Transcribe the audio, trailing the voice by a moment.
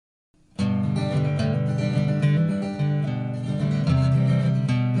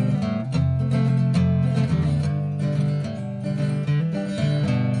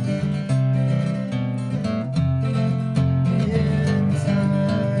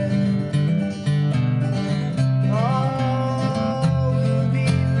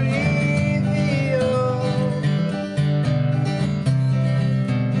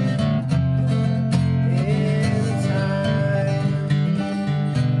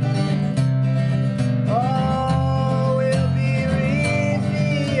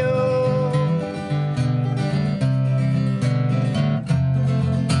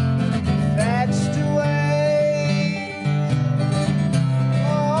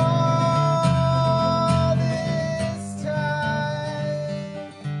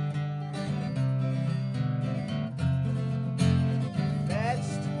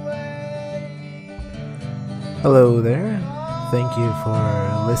Hello there. Thank you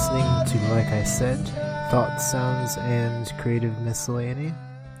for listening to, like I said, Thoughts, Sounds, and Creative Miscellany.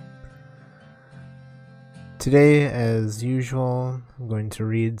 Today, as usual, I'm going to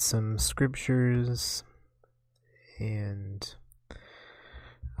read some scriptures and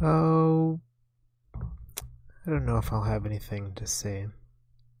I don't know if I'll have anything to say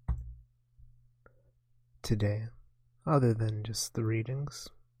today other than just the readings.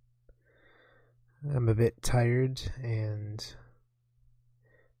 I'm a bit tired and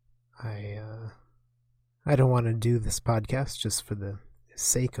I don't want to do this podcast just for the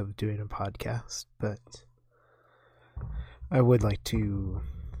sake of doing a podcast, but I would like to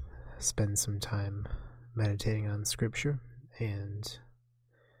spend some time meditating on scripture and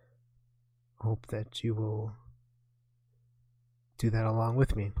hope that you will do that along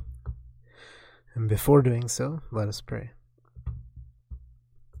with me. And before doing so, let us pray.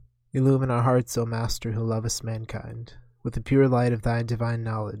 Illumine our hearts, O Master, who lovest mankind, with the pure light of thy divine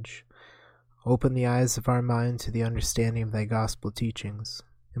knowledge. Open the eyes of our mind to the understanding of thy gospel teachings.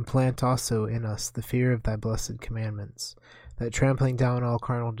 Implant also in us the fear of thy blessed commandments, that trampling down all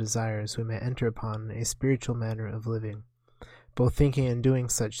carnal desires we may enter upon a spiritual manner of living, both thinking and doing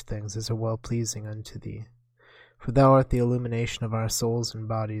such things as are well-pleasing unto thee. For thou art the illumination of our souls and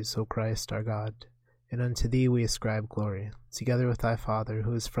bodies, O Christ our God. And unto thee we ascribe glory, together with thy Father,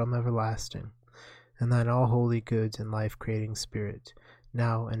 who is from everlasting, and thine all holy, good, and life-creating Spirit,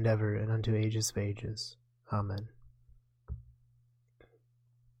 now and ever, and unto ages of ages. Amen.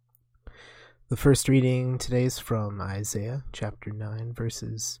 The first reading today is from Isaiah, chapter 9,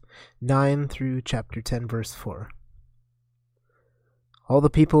 verses 9 through chapter 10, verse 4. All the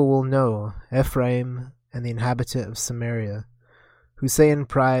people will know Ephraim and the inhabitant of Samaria, who say in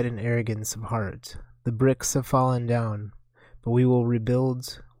pride and arrogance of heart, the bricks have fallen down, but we will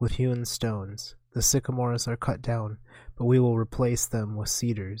rebuild with hewn stones. The sycamores are cut down, but we will replace them with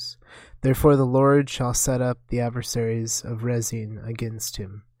cedars. Therefore the Lord shall set up the adversaries of Rezin against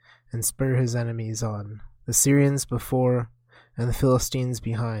him, and spur his enemies on, the Syrians before, and the Philistines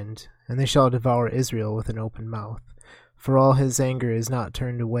behind, and they shall devour Israel with an open mouth. For all his anger is not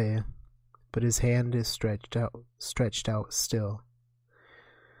turned away, but his hand is stretched out still.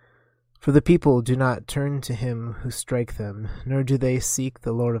 For the people do not turn to him who strike them, nor do they seek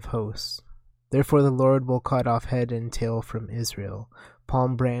the Lord of hosts. Therefore the Lord will cut off head and tail from Israel,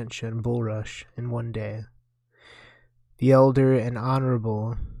 palm branch and bulrush in one day. The elder and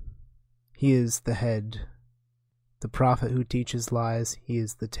honorable, he is the head. The prophet who teaches lies, he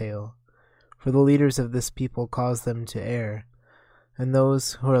is the tail. For the leaders of this people cause them to err, and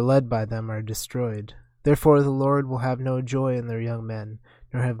those who are led by them are destroyed. Therefore the Lord will have no joy in their young men,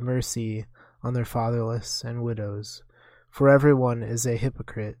 nor have mercy on their fatherless and widows. For everyone is a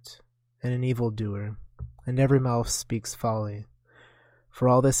hypocrite and an evildoer, and every mouth speaks folly. For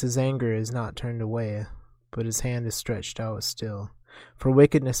all this his anger is not turned away, but his hand is stretched out still. For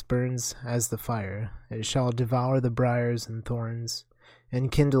wickedness burns as the fire, it shall devour the briars and thorns,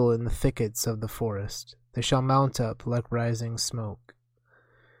 and kindle in the thickets of the forest. They shall mount up like rising smoke.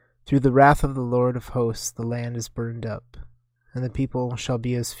 Through the wrath of the Lord of hosts the land is burned up, and the people shall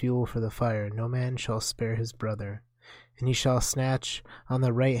be as fuel for the fire. No man shall spare his brother. And he shall snatch on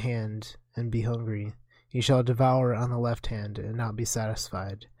the right hand and be hungry. He shall devour on the left hand and not be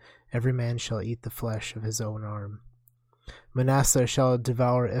satisfied. Every man shall eat the flesh of his own arm. Manasseh shall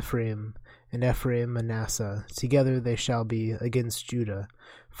devour Ephraim, and Ephraim Manasseh. Together they shall be against Judah.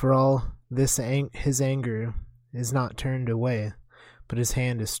 For all this his anger is not turned away, but his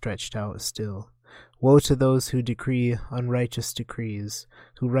hand is stretched out still. Woe to those who decree unrighteous decrees,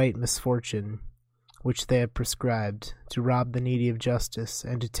 who write misfortune, which they have prescribed, to rob the needy of justice,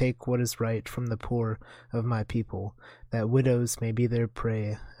 and to take what is right from the poor of my people, that widows may be their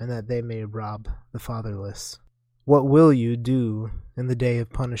prey, and that they may rob the fatherless. What will you do in the day of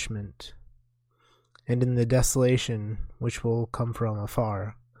punishment, and in the desolation which will come from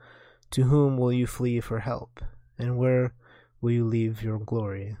afar? To whom will you flee for help, and where will you leave your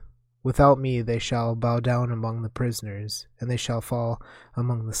glory? Without me they shall bow down among the prisoners, and they shall fall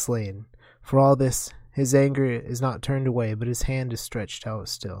among the slain. For all this his anger is not turned away, but his hand is stretched out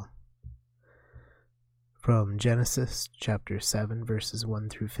still. From Genesis chapter 7, verses 1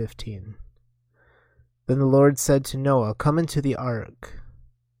 through 15. Then the Lord said to Noah, Come into the ark,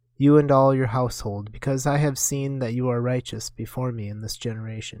 you and all your household, because I have seen that you are righteous before me in this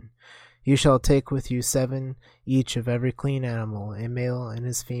generation. You shall take with you 7 each of every clean animal, a male and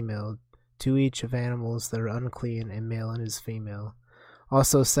his female, 2 each of animals that are unclean, a male and his female.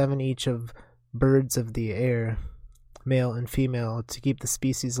 Also 7 each of birds of the air, male and female, to keep the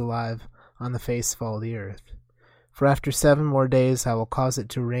species alive on the face of all the earth. For after 7 more days I will cause it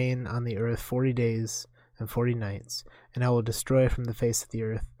to rain on the earth 40 days and 40 nights, and I will destroy from the face of the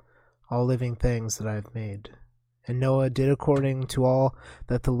earth all living things that I have made. And Noah did according to all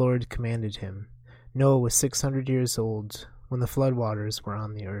that the Lord commanded him. Noah was 600 years old when the flood waters were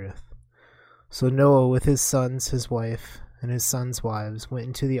on the earth. So Noah with his sons, his wife, and his sons' wives went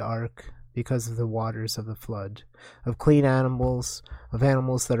into the ark because of the waters of the flood, of clean animals, of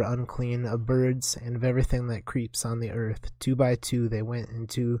animals that are unclean, of birds, and of everything that creeps on the earth. 2 by 2 they went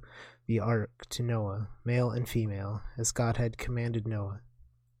into the ark to Noah, male and female, as God had commanded Noah.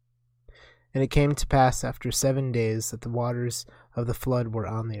 And it came to pass after 7 days that the waters of the flood were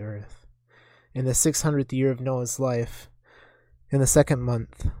on the earth. In the 600th year of Noah's life, in the 2nd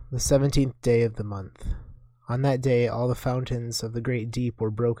month, the 17th day of the month, on that day all the fountains of the great deep were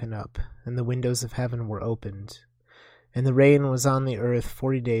broken up, and the windows of heaven were opened. And the rain was on the earth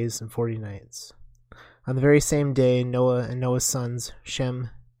 40 days and 40 nights. On the very same day Noah and Noah's sons, Shem,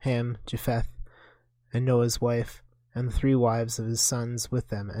 Ham, Japheth, and Noah's wife, and the 3 wives of his sons with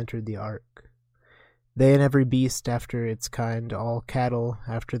them entered the ark. They and every beast after its kind, all cattle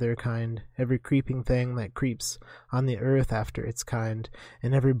after their kind, every creeping thing that creeps on the earth after its kind,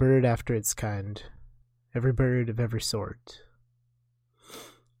 and every bird after its kind, every bird of every sort.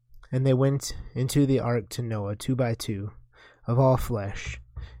 And they went into the ark to Noah 2 by 2, of all flesh,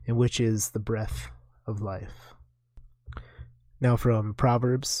 in which is the breath of life. Now from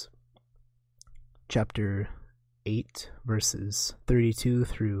Proverbs, chapter 8, verses 32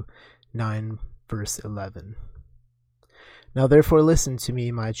 through 9, verse 11. Now therefore listen to me,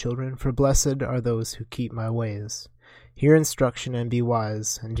 my children, for blessed are those who keep my ways. Hear instruction and be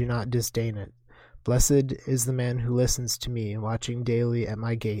wise, and do not disdain it. Blessed is the man who listens to me, watching daily at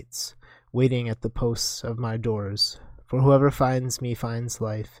my gates, waiting at the posts of my doors. For whoever finds me finds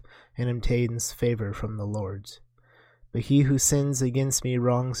life, and obtains favor from the Lord. But he who sins against me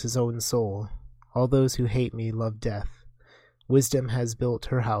wrongs his own soul. All those who hate me love death. Wisdom has built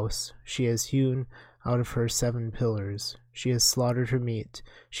her house. She has hewn out of her 7 pillars. She has slaughtered her meat.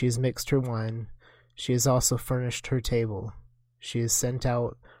 She has mixed her wine. She has also furnished her table. She has sent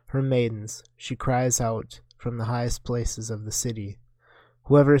out her maidens. She cries out from the highest places of the city.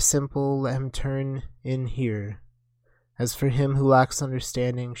 Whoever is simple, let him turn in here. As for him who lacks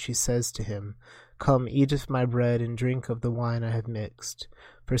understanding, she says to him, Come, eat of my bread and drink of the wine I have mixed.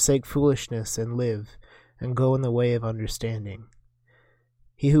 Forsake foolishness and live, and go in the way of understanding.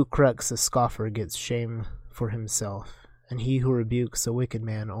 He who corrects a scoffer gets shame for himself, and he who rebukes a wicked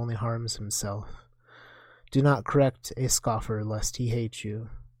man only harms himself. Do not correct a scoffer, lest he hate you.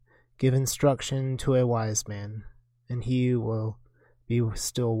 Give instruction to a wise man, and he will be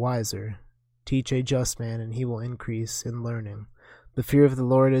still wiser. Teach a just man, and he will increase in learning. The fear of the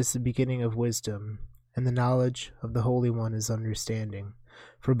Lord is the beginning of wisdom, and the knowledge of the Holy One is understanding.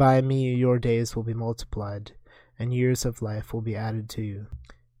 For by me your days will be multiplied, and years of life will be added to you.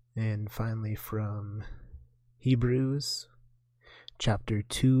 And finally from Hebrews, chapter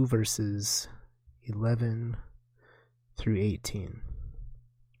 2, verses 11 through 18.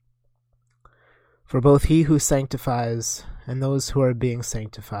 For both he who sanctifies and those who are being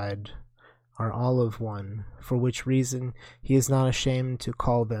sanctified are all of one, for which reason he is not ashamed to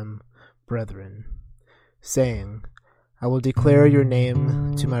call them brethren, saying, I will declare your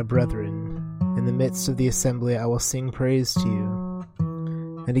name to my brethren. In the midst of the assembly I will sing praise to you.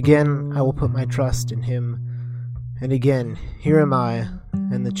 And again I will put my trust in him. And again, here am I,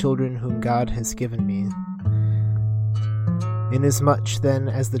 and the children whom God has given me. Inasmuch then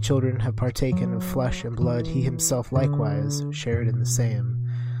as the children have partaken of flesh and blood, he himself likewise shared in the same,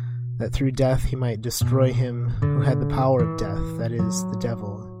 that through death he might destroy him who had the power of death, that is, the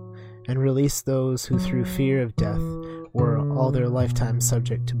devil, and release those who through fear of death were all their lifetime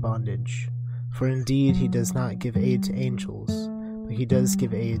subject to bondage. For indeed he does not give aid to angels, but he does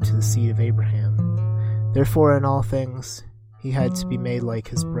give aid to the seed of Abraham. Therefore in all things he had to be made like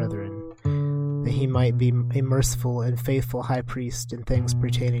his brethren, that he might be a merciful and faithful high priest in things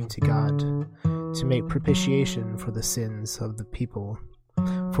pertaining to God, to make propitiation for the sins of the people.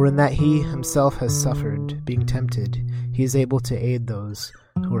 For in that he himself has suffered, being tempted, he is able to aid those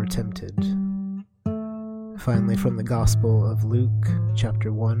who are tempted. Finally, from the Gospel of Luke,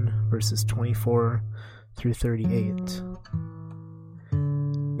 chapter 1, verses 24 through 38.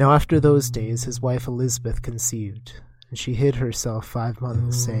 Now after those days his wife Elizabeth conceived, and she hid herself 5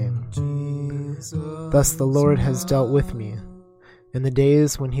 months, saying, Thus the Lord has dealt with me in the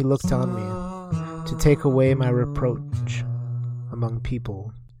days when he looked on me, to take away my reproach among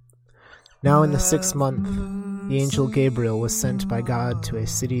people. Now in the 6th month the angel Gabriel was sent by God to a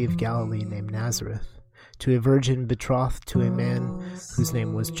city of Galilee named Nazareth, to a virgin betrothed to a man whose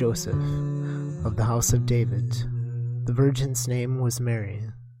name was Joseph, of the house of David. The virgin's name was Mary.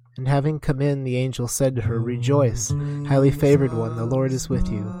 And having come in, the angel said to her, Rejoice, highly favored one, the Lord is with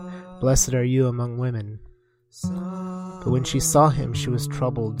you. Blessed are you among women. But when she saw him, she was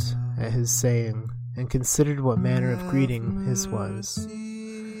troubled at his saying, and considered what manner of greeting his was.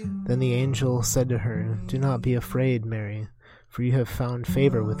 Then the angel said to her, Do not be afraid, Mary, for you have found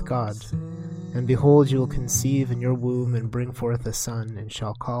favor with God. And behold, you will conceive in your womb and bring forth a son, and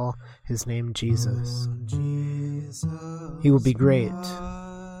shall call his name Jesus. He will be great,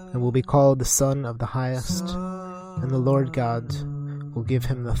 and will be called the Son of the Highest, and the Lord God will give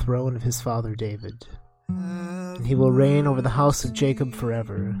him the throne of his father David. And he will reign over the house of Jacob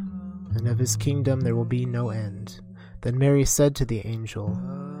forever, and of his kingdom there will be no end. Then Mary said to the angel,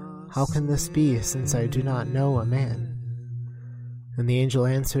 How can this be, since I do not know a man? And the angel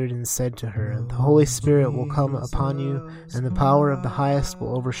answered and said to her, The Holy Spirit will come upon you, and the power of the Highest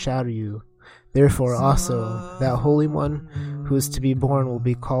will overshadow you. Therefore also that Holy One who is to be born will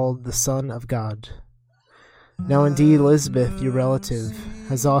be called the Son of God. Now indeed Elizabeth, your relative,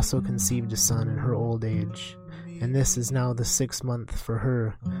 has also conceived a son in her old age, and this is now the 6th month for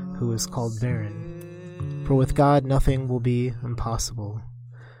her who is called barren. For with God nothing will be impossible.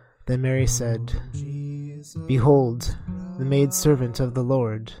 Then Mary said, Behold, the maidservant of the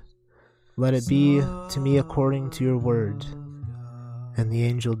Lord, let it be to me according to your word. And the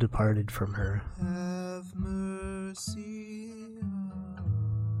angel departed from her. Have mercy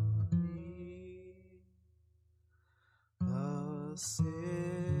on me, a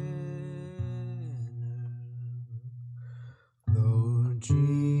sinner. Lord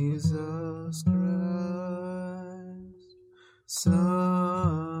Jesus Christ, Son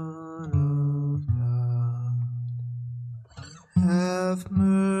of God, have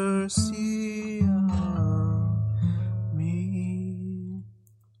mercy on me,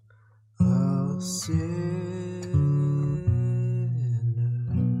 a sinner.